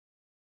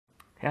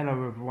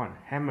Hello everyone,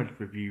 Hammer's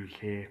Reviews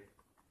here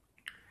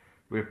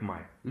with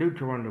my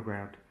Lucha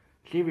Underground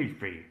Series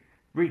 3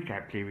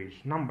 Recap Series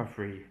number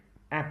 3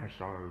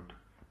 episode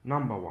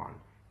number 1.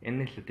 In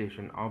this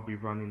edition I'll be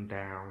running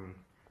down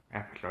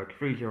episode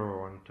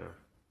 301 to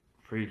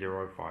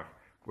 305.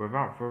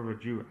 Without further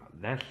ado,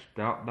 let's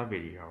start the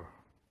video.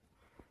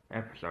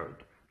 Episode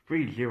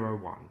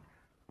 301,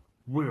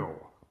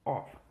 Wheel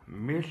of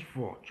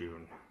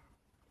Misfortune.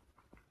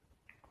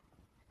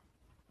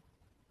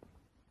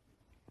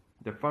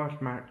 The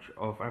first match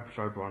of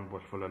episode 1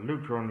 was for the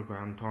Lucha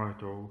Underground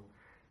title,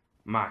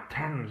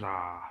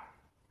 Matanza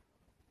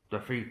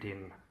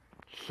defeating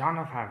Son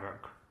of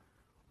Havoc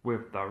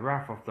with the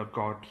Wrath of the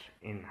Gods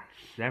in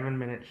 7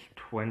 minutes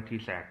 20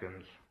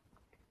 seconds.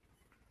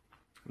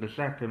 The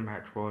second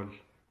match was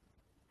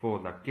for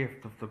the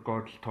Gift of the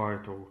Gods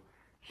title,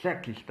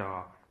 Sexy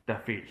Star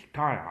defeats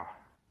Taya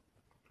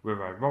with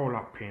a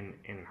roll-up pin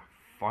in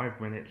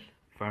 5 minutes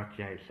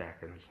 38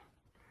 seconds.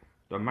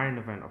 The main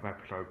event of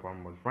episode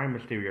 1 was Rey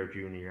Mysterio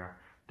Jr.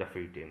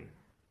 defeating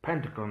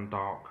Pentagon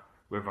Dark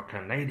with a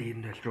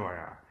Canadian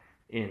Destroyer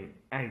in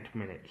 8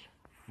 minutes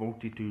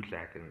 42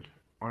 seconds.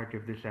 I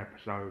give this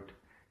episode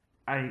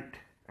 8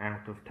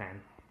 out of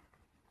 10.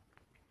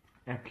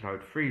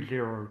 Episode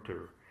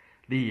 302,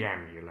 The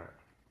Amulet.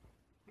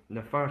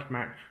 The first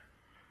match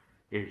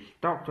is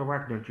Dr.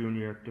 Wagner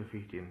Jr.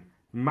 defeating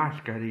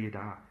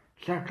Masquerita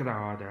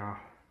Sagrada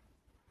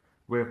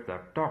with the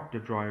Dr.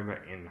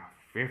 Driver in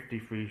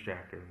 53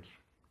 seconds.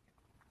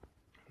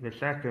 The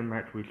second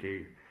match we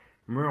see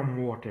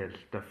Miriam Waters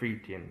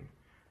defeating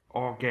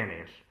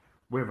Organis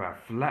with a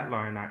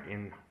flatliner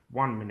in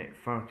 1 minute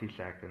 30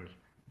 seconds.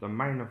 The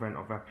main event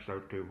of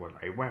episode 2 was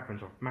a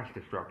Weapons of Mass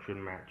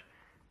Destruction match.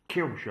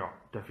 Killshot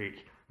defeats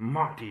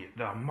Marty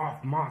the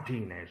Moth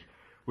Martinez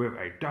with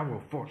a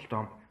double foot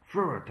stomp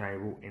through a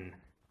table in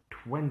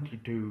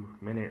 22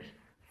 minutes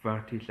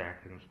 30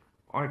 seconds.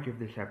 I give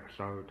this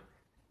episode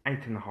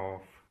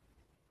 8.5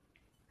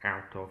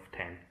 out of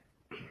 10.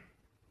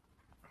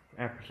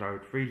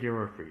 Episode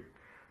 303,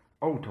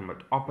 Ultimate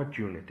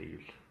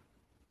Opportunities.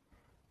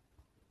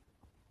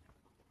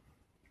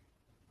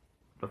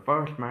 The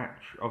first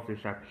match of this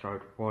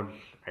episode was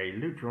a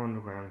Lucha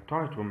Underground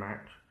title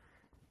match.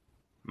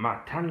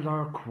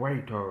 Matanza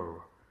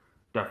Cueto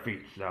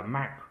defeats the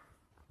Mac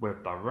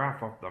with the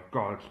Wrath of the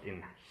Gods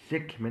in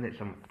 6 minutes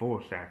and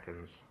 4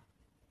 seconds.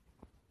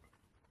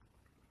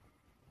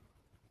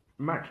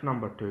 Match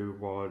number 2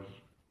 was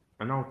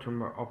an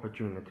Ultimate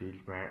Opportunities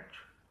match,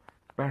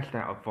 Best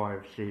out of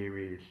 5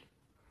 series.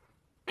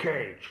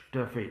 Cage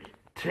defeats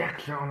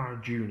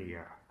Texano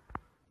Jr.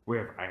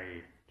 with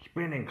a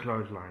spinning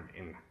clothesline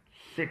in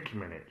 6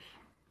 minutes.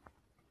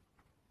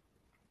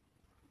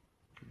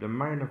 The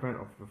main event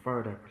of the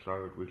third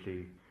episode we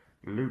see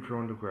Lucha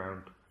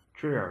Underground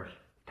Trios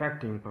Tag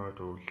Team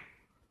titles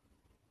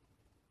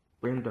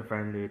being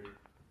defended.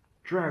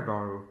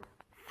 Drago,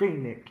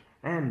 Phoenix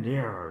and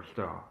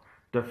Aerostar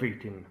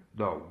defeating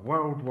the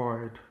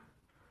Worldwide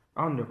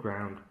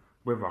Underground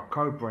with a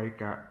code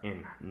breaker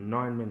in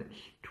 9 minutes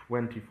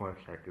 25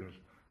 seconds.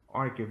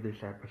 I give this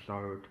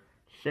episode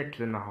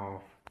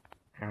 6.5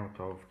 out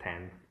of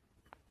 10.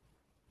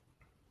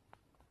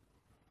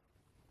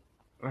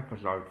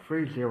 Episode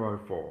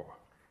 304,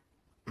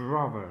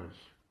 Brothers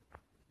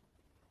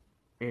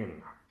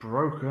in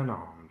Broken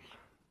Arms.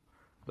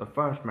 The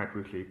first match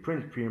we see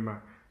Prince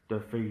Puma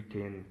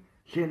defeating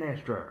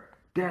Sinestro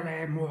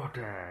Delle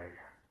Morte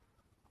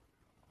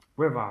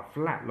with a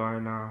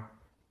flatliner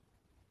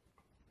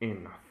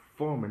in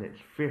 4 minutes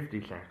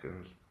 50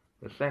 seconds.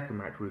 The second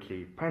match we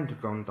see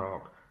Pentagon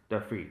Dark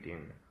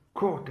defeating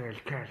Cortez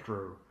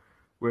Castro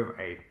with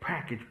a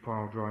package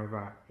pile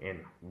driver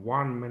in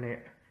 1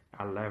 minute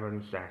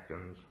 11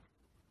 seconds.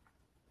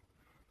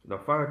 The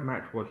third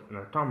match was an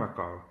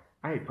Atomico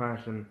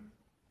 8-person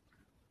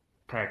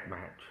tag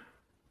match.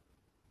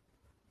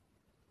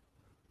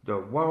 The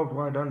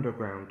Worldwide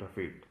Underground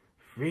defeat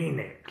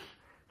Phoenix,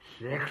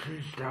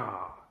 Sexy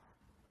Star,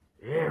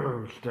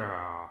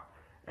 Aerostar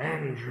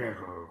and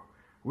Drago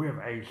with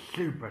a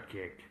super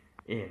kick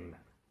in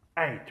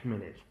 8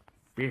 minutes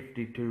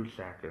 52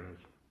 seconds.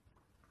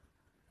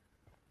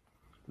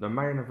 The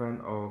main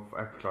event of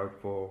episode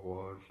 4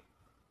 was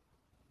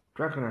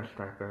Dragon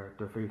Azteca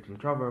defeating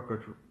Chavo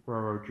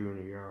Guerrero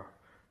Jr.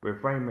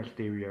 with Rey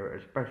Mysterio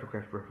as special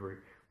guest referee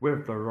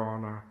with the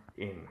Rana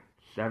in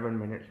 7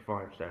 minutes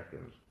 5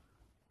 seconds.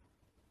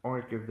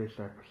 I give this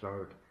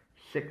episode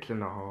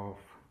 6.5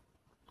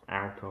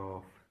 out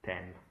of 10.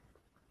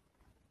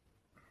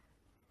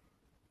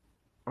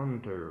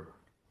 On to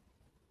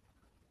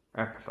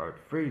episode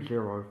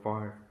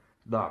 305,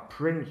 The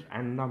Prince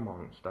and the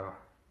Monster.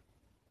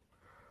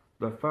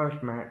 The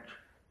first match,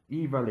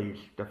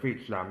 Ivelisse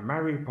defeats the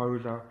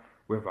Mariposa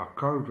with a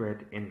code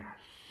red in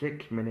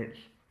 6 minutes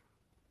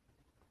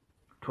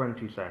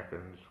 20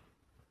 seconds.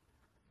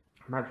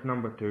 Match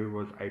number 2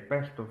 was a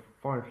best of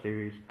 5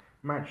 series.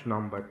 Match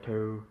number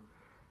 2,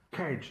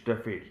 Cage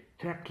defeats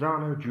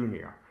Texano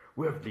Jr.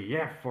 with the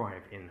F5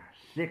 in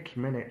 6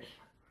 minutes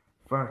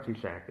 30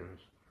 seconds.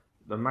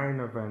 The main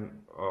event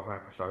of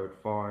episode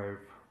 5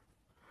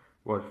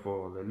 was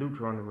for the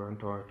Lucha Underground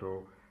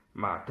title.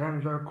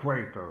 Matanza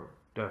Cueto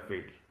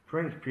defeats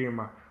Prince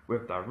Puma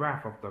with the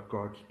Wrath of the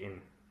Gods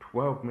in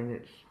 12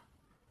 minutes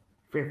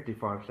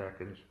 55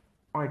 seconds.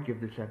 I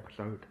give this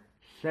episode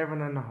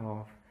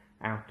 7.5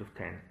 out of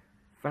 10.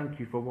 Thank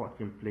you for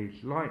watching. Please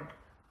like,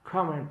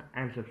 comment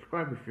and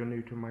subscribe if you're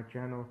new to my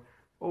channel.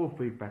 All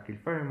feedback is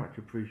very much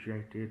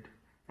appreciated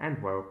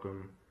and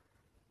welcome.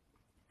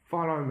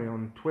 Follow me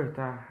on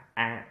Twitter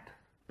at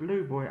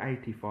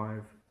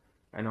BlueBoy85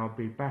 and I'll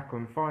be back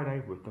on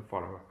Friday with the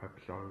follow-up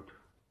episode.